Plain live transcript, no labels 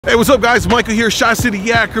Hey, what's up guys? Michael here,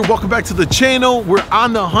 ChiCityYaker. Welcome back to the channel. We're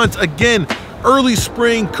on the hunt again. Early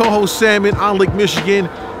spring Coho salmon on Lake Michigan.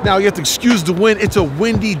 Now you have to excuse the wind. It's a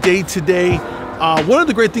windy day today. One of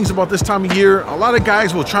the great things about this time of year, a lot of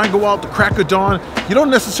guys will try and go out the crack of dawn. You don't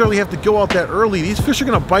necessarily have to go out that early. These fish are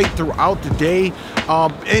gonna bite throughout the day.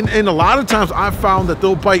 And a lot of times I've found that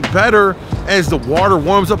they'll bite better as the water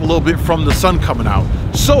warms up a little bit from the sun coming out.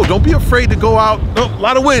 So don't be afraid to go out. Oh, a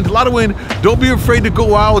lot of wind. Don't be afraid to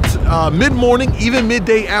go out mid-morning, even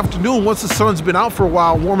midday afternoon. Once the sun's been out for a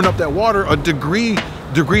while, warming up that water, a degree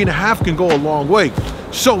and a half can go a long way.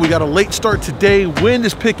 So we got a late start today. Wind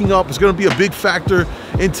is picking up. It's going to be a big factor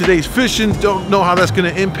in today's fishing. Don't know how that's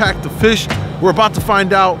going to impact the fish. We're about to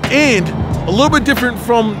find out. And a little bit different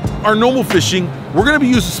from our normal fishing, we're going to be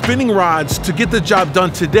using spinning rods to get the job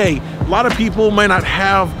done today. A lot of people might not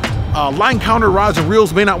have line counter rods and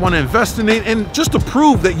reels, may not want to invest in it, and just to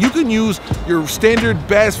prove that you can use your standard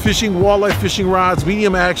bass fishing, walleye fishing rods,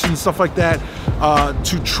 medium action, stuff like that,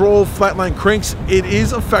 to troll flatline cranks. It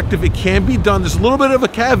is effective. It can be done. There's a little bit of a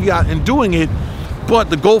caveat in doing it, but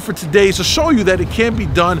the goal for today is to show you that it can be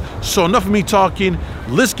done. So enough of me talking.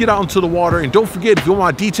 Let's get out into the water. And don't forget, if you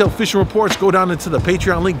want detailed fishing reports, go down into the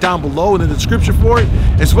Patreon link down below in the description for it,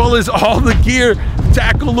 as well as all the gear,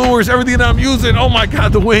 tackle, lures, everything that I'm using. Oh my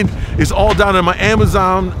God, the wind is all down in my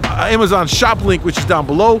Amazon shop link, which is down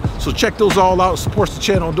below. So check those all out. Supports the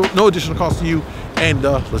channel. No additional cost to you. And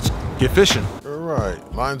let's get fishing. All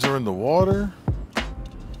right, lines are in the water.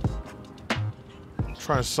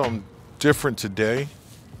 Trying something different today.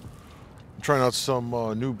 I'm trying out some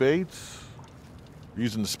new baits. We're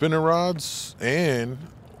using the spinning rods, and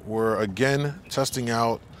we're again testing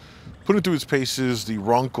out, putting through its paces, the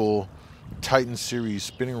Runkle Titan series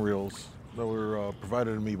spinning reels that were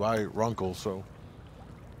provided to me by Runkle. So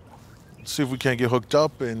let's see if we can't get hooked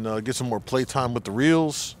up and get some more playtime with the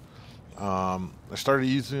reels. I started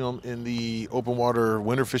using them in the open water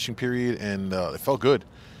winter fishing period, and it felt good.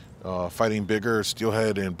 Fighting bigger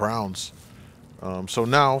steelhead and browns. So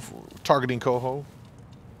now targeting Coho.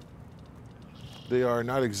 They are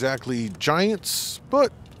not exactly giants,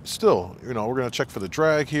 but still, you know, we're gonna check for the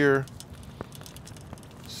drag here.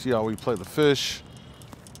 See how we play the fish.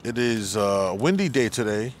 It is a windy day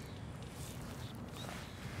today.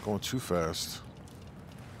 Going too fast.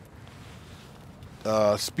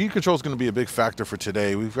 Speed control is gonna be a big factor for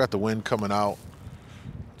today. We've got the wind coming out,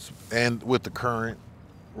 and with the current,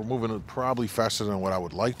 we're moving probably faster than what I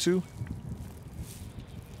would like to.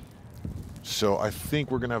 So I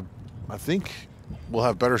think we'll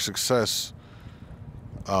have better success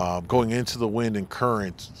going into the wind and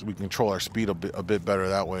current. So we control our speed a bit better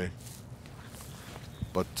that way.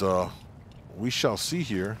 But we shall see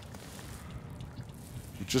here.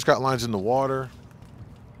 We just got lines in the water.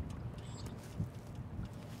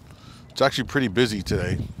 It's actually pretty busy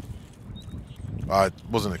today. I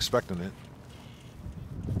wasn't expecting it.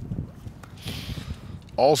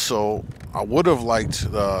 Also, I would have liked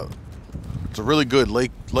it's a really good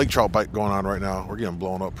lake trout bite going on right now. We're getting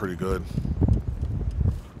blown up pretty good.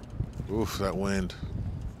 Oof, that wind.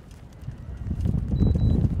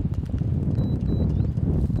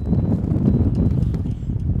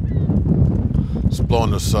 It's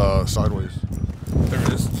blowing us sideways. There it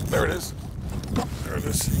is. There it is. There it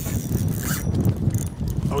is.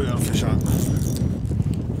 Oh, we got a fish on.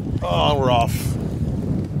 Oh, we're off.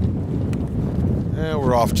 Yeah,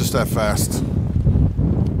 we're off just that fast.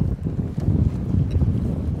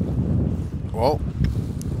 Well,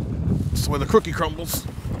 it's when the cookie crumbles.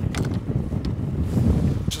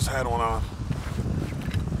 Just had one on.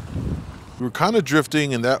 We were kind of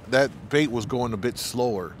drifting, and that bait was going a bit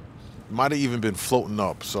slower. Might have even been floating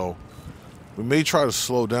up, so we may try to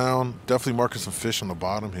slow down. Definitely marking some fish on the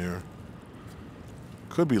bottom here.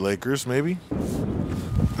 Could be Lakers, maybe.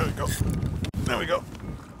 There we go. There we go.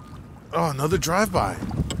 Oh, another drive-by.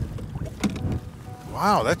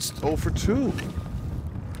 Wow, that's 0 for 2.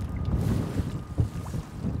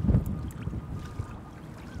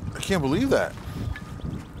 I can't believe that.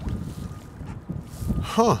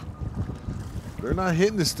 Huh. They're not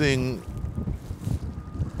hitting this thing.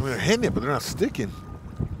 I mean, they're hitting it, but they're not sticking.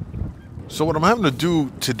 So what I'm having to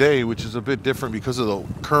do today, which is a bit different because of the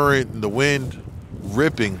current and the wind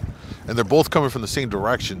ripping, and they're both coming from the same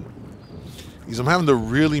direction, is I'm having to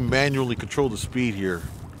really manually control the speed here.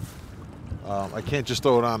 I can't just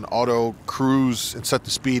throw it on auto cruise and set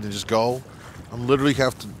the speed and just go. I'm literally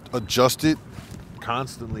have to adjust it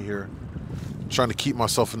constantly here, trying to keep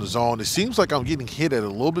myself in the zone. It seems like I'm getting hit at a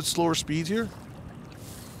little bit slower speed here.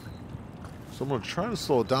 So I'm going to try to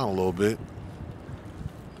slow it down a little bit.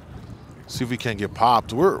 See See if we can't get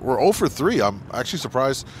popped. We're 0 for 3. I'm actually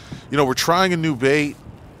surprised. You know, we're trying a new bait.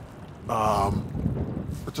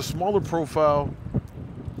 It's a smaller profile,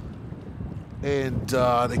 and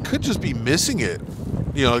they could just be missing it.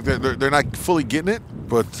 You know, they're not fully getting it.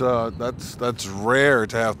 But that's rare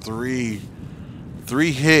to have three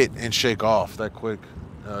hit and shake off that quick.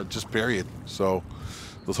 Just bury it. So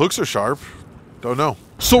those hooks are sharp. Don't know.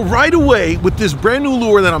 So right away with this brand new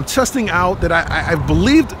lure that I'm testing out that I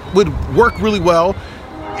believed would work really well,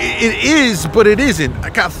 it is, but it isn't. I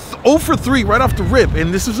got 0 for 3 right off the rip,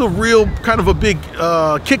 and this is a real kind of a big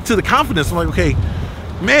kick to the confidence. I'm like, okay,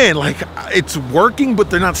 man, like it's working,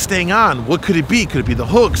 but they're not staying on. What could it be? Could it be the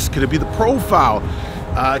hooks? Could it be the profile?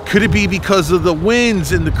 Could it be because of the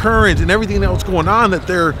winds and the currents and everything else going on that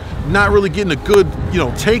they're not really getting a good, you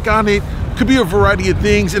know, take on it? Could be a variety of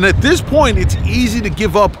things. And at this point, it's easy to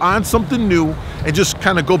give up on something new and just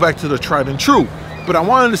kind of go back to the tried and true. But I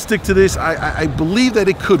wanted to stick to this. I believe that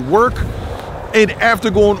it could work. And after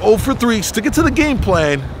going 0 for 3, sticking to the game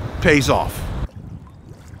plan pays off.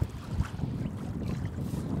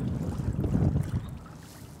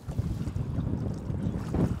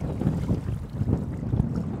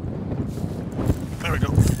 There we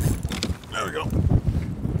go. There we go.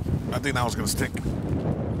 I think that was gonna stick.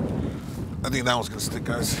 I think that was gonna stick,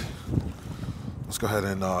 guys. Let's go ahead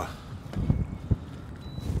and we'll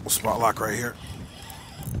spot lock right here.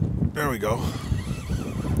 There we go.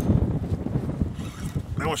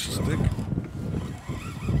 That one should stick.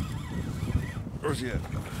 Where's he at?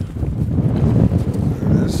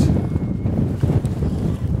 There it is.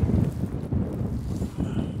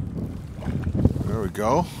 There we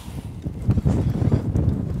go.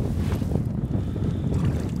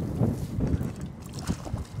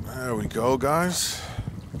 There we go, guys.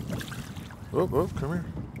 Oh, come here.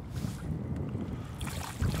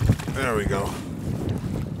 There we go.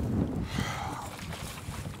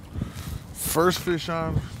 First fish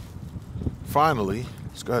on. Finally.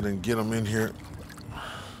 Let's go ahead and get them in here.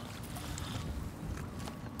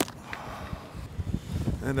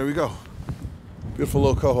 And there we go. Beautiful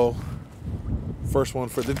little coho. First one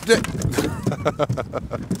for the day.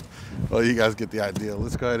 Well, you guys get the idea.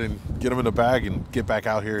 Let's go ahead and get them in the bag and get back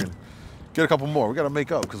out here and get a couple more. We got to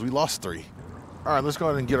make up because we lost 3. All right, let's go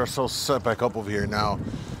ahead and get ourselves set back up over here. Now,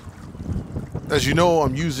 as you know,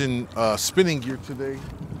 I'm using spinning gear today.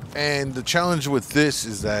 And the challenge with this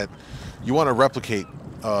is that you want to replicate,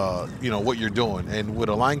 you know, what you're doing. And with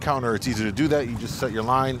a line counter, it's easy to do that. You just set your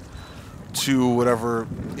line to whatever,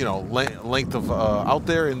 you know, length of out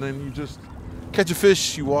there, and then you just catch a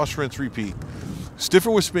fish, you wash, rinse, repeat. It's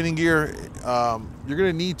different with spinning gear. You're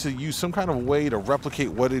gonna need to use some kind of way to replicate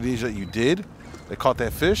what it is that you did that caught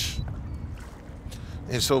that fish.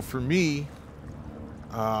 And so for me,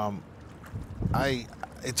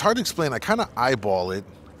 it's hard to explain. I kind of eyeball it,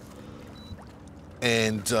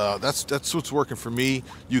 and that's what's working for me.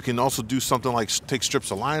 You can also do something like take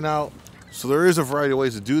strips of line out. So there is a variety of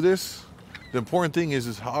ways to do this. The important thing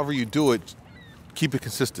is however you do it, keep it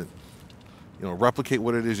consistent. You know, replicate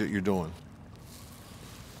what it is that you're doing.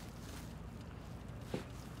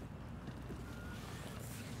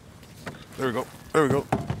 There we go. There we go.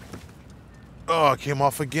 Oh, it came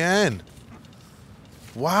off again.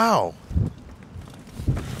 Wow.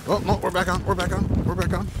 Oh, no, we're back on. We're back on. We're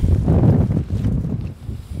back on.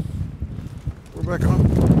 We're back on.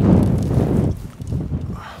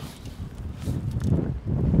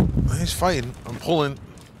 He's fighting. I'm pulling.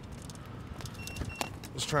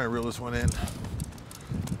 Let's try and reel this one in.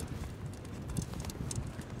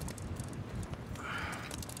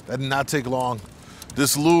 That did not take long.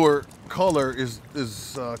 This lure color is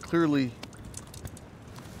clearly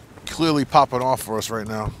popping off for us right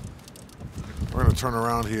now. We're gonna turn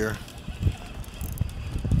around here.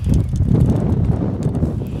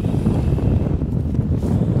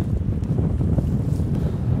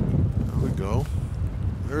 There we go.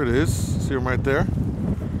 There it is. See him right there.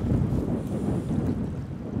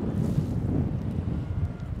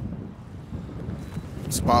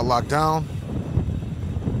 Spot locked down.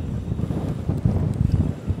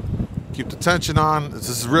 Keep the tension on. This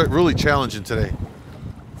is really challenging today.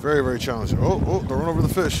 Very, very challenging. Oh, don't run over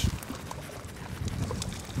the fish.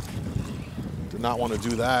 Did not want to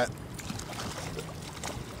do that.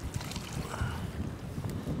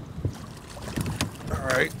 All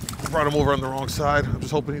right, brought him over on the wrong side. I'm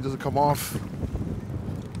just hoping he doesn't come off.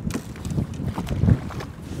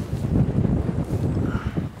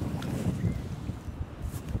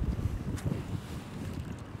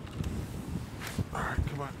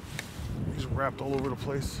 Wrapped all over the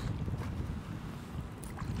place.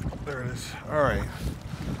 There it is. All right.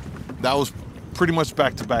 That was Pretty much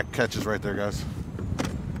back-to-back catches right there, guys.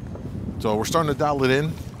 So we're starting to dial it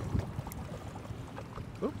in.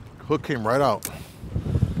 Oh, hook came right out.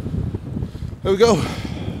 There we go.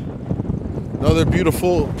 Another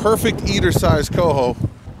beautiful, perfect eater size coho.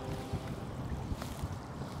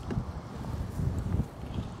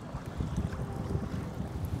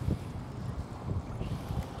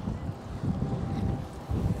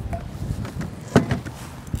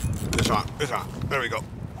 It's on. There we go.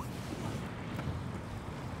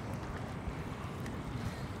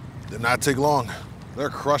 Did not take long. They're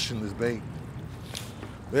crushing this bait.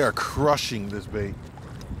 They are crushing this bait.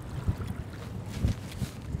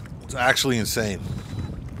 It's actually insane.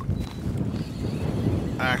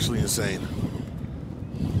 Actually insane.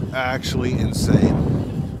 Actually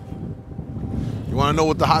insane. You want to know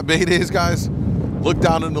what the hot bait is, guys? Look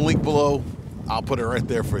down in the link below. I'll put it right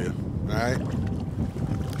there for you. All right?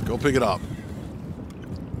 Go pick it up.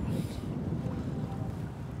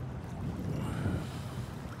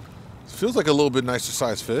 Feels like a little bit nicer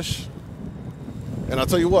sized fish. And I'll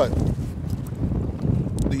tell you what,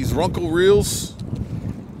 these Runkle Reels,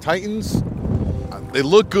 Titans, they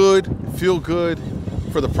look good, feel good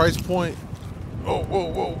for the price point. Oh,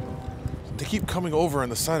 whoa, whoa. They keep coming over on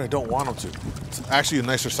the side I don't want them to. It's actually a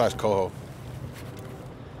nicer sized coho.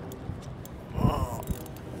 Oh.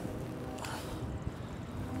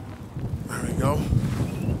 There we go.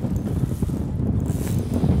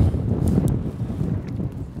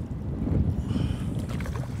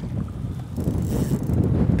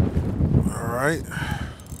 Right.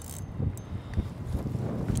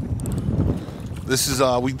 This is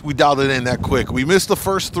we dialed it in that quick. We missed the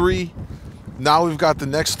first 3. Now we've got the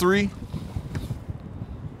next 3.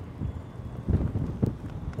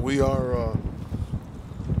 We are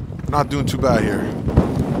not doing too bad here.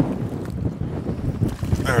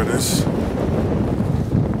 There it is.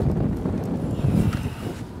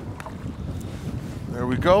 There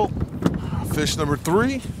we go. Fish number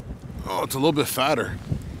 3. Oh, it's a little bit fatter.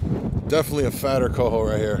 Definitely a fatter coho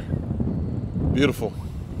right here. Beautiful.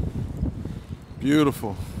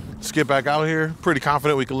 Beautiful. Let's get back out here. Pretty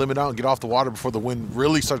confident we can limit out and get off the water before the wind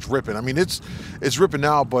really starts ripping. I mean, it's ripping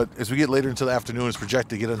now, but as we get later into the afternoon, it's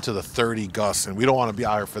projected to get into the 30 gusts, and we don't want to be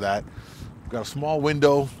out here for that. We've got a small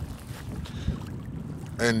window,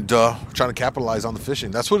 and trying to capitalize on the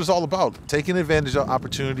fishing. That's what it's all about. Taking advantage of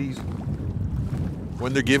opportunities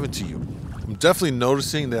when they're given to you. I'm definitely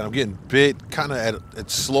noticing that I'm getting bit kind of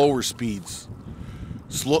at slower speeds.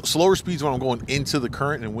 Slower speeds when I'm going into the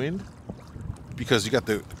current and wind, because you got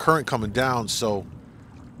the current coming down, so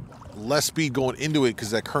less speed going into it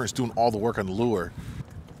because that current's doing all the work on the lure.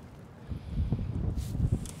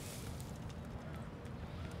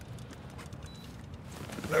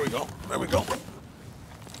 There we go. There we go.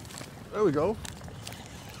 There we go.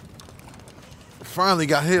 Finally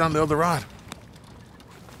got hit on the other rod.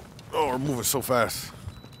 Oh, we're moving so fast.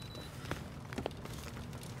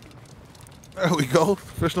 There we go.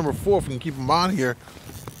 Fish number 4, if we can keep them on here.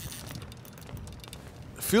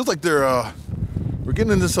 It feels like they're, we're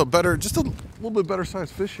getting into a better, just a little bit better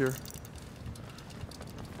sized fish here.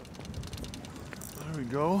 There we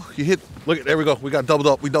go. You hit, look at, there we go. We got doubled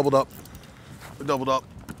up. We doubled up. We doubled up.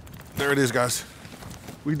 There it is, guys.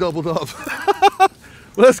 We doubled up.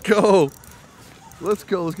 Let's go. Let's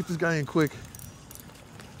go. Let's get this guy in quick.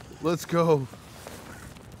 Let's go.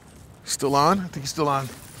 Still on? I think he's still on.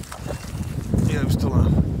 Yeah, he's still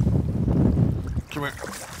on. Come here.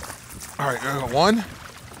 All right, I got 1.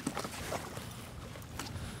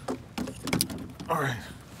 All right.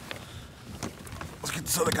 Let's get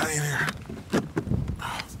this other guy in here.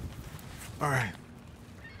 All right.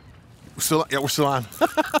 We're still, yeah, we're still on.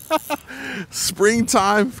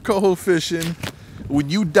 Springtime coho fishing. When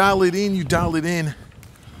you dial it in, you dial it in.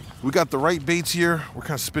 We got the right baits here. We're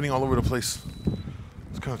kind of spinning all over the place.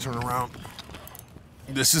 Let's kind of turn around.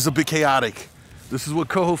 This is a bit chaotic. This is what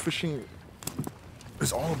coho fishing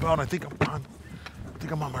is all about. I think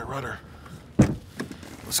I'm on my rudder.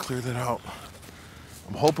 Let's clear that out.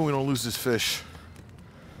 I'm hoping we don't lose this fish.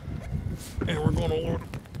 And we're going all over.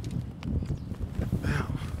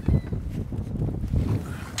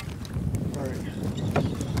 All right.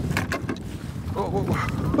 Oh, whoa, whoa.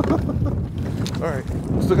 All right,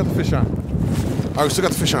 still got the fish on. All right, we still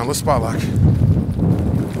got the fish on. Let's spot lock.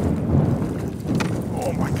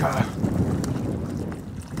 Oh my God.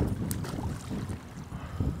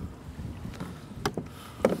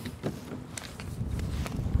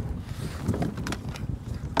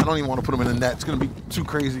 I don't even want to put them in the net. It's gonna be too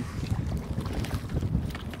crazy.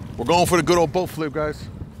 We're going for the good old boat flip, guys.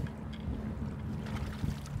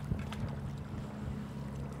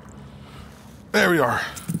 There we are.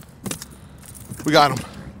 We got him.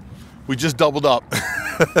 We just doubled up.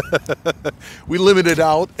 We limited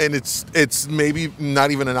out, and it's maybe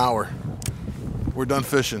not even an hour. We're done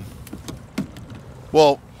fishing.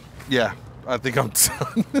 Well, yeah, I think I'm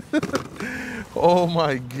done. Oh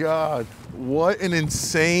my God, what an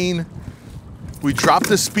insane. We dropped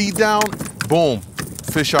the speed down, boom,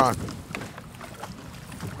 fish on.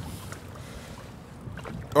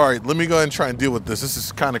 All right, let me go ahead and try and deal with this. This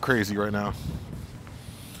is kind of crazy right now.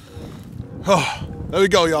 Oh, there we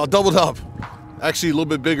go, y'all, doubled up. Actually, a little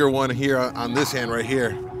bit bigger one here on this hand right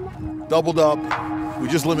here. Doubled up, we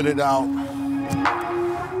just limited out.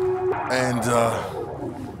 And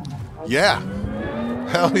yeah,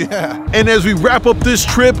 hell yeah. And as we wrap up this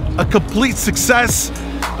trip, a complete success.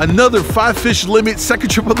 Another 5 fish limit, second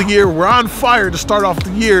trip of the year. We're on fire to start off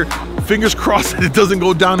the year. Fingers crossed that it doesn't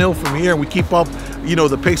go downhill from here and we keep up, you know,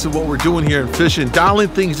 the pace of what we're doing here in fishing. Dialing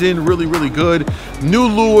things in really, really good. New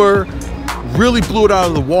lure, really blew it out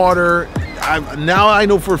of the water. Now I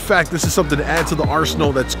know for a fact this is something to add to the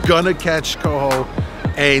arsenal that's gonna catch coho,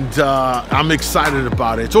 and I'm excited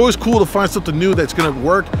about it. It's always cool to find something new that's gonna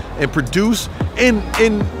work and produce. And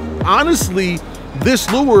honestly,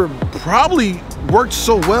 this lure probably worked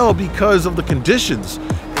so well because of the conditions.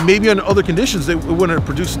 And maybe under other conditions, it wouldn't have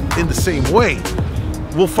produced in the same way.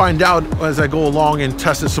 We'll find out as I go along and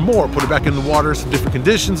test it some more, put it back in the water, some different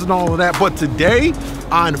conditions and all of that. But today,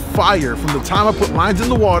 on fire. From the time I put lines in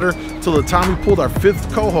the water till the time we pulled our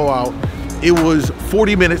 5th coho out, it was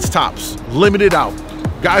 40 minutes tops, limited out.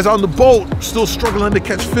 Guys on the boat still struggling to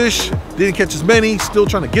catch fish, didn't catch as many, still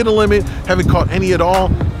trying to get a limit, haven't caught any at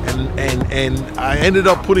all. And I ended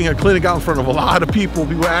up putting a clinic out in front of a lot of people.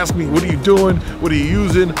 People ask me, what are you doing? What are you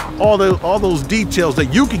using? All those details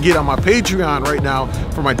that you can get on my Patreon right now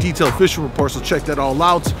for my detailed fishing report, so check that all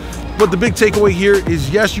out. But the big takeaway here is,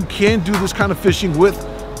 yes, you can do this kind of fishing with,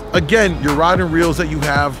 again, your rod and reels that you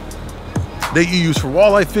have, that you use for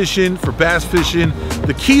walleye fishing, for bass fishing.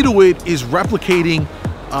 The key to it is replicating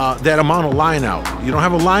that amount of line out. You don't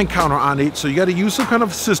have a line counter on it, so you got to use some kind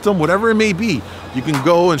of system, whatever it may be. You can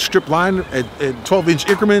go and strip line at 12-inch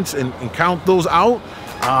increments and count those out.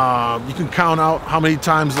 You can count out how many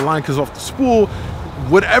times the line comes off the spool.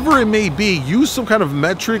 Whatever it may be, use some kind of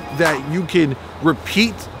metric that you can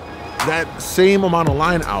repeat that same amount of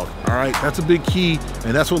line out. All right, that's a big key,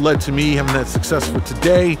 and that's what led to me having that success for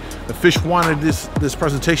today. The fish wanted this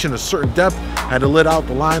presentation a certain depth, had to let out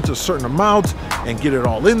the line to a certain amount and get it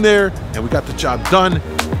all in there, and we got the job done.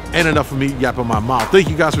 And enough of me yapping my mouth. Thank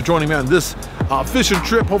you guys for joining me on this fishing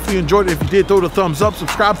trip. Hopefully you enjoyed it. If you did, throw it a thumbs up.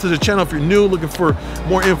 Subscribe to the channel if you're new, looking for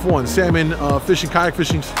more info on salmon fishing, kayak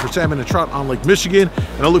fishing for salmon and trout on Lake Michigan.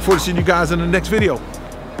 And I look forward to seeing you guys in the next video.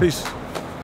 Peace.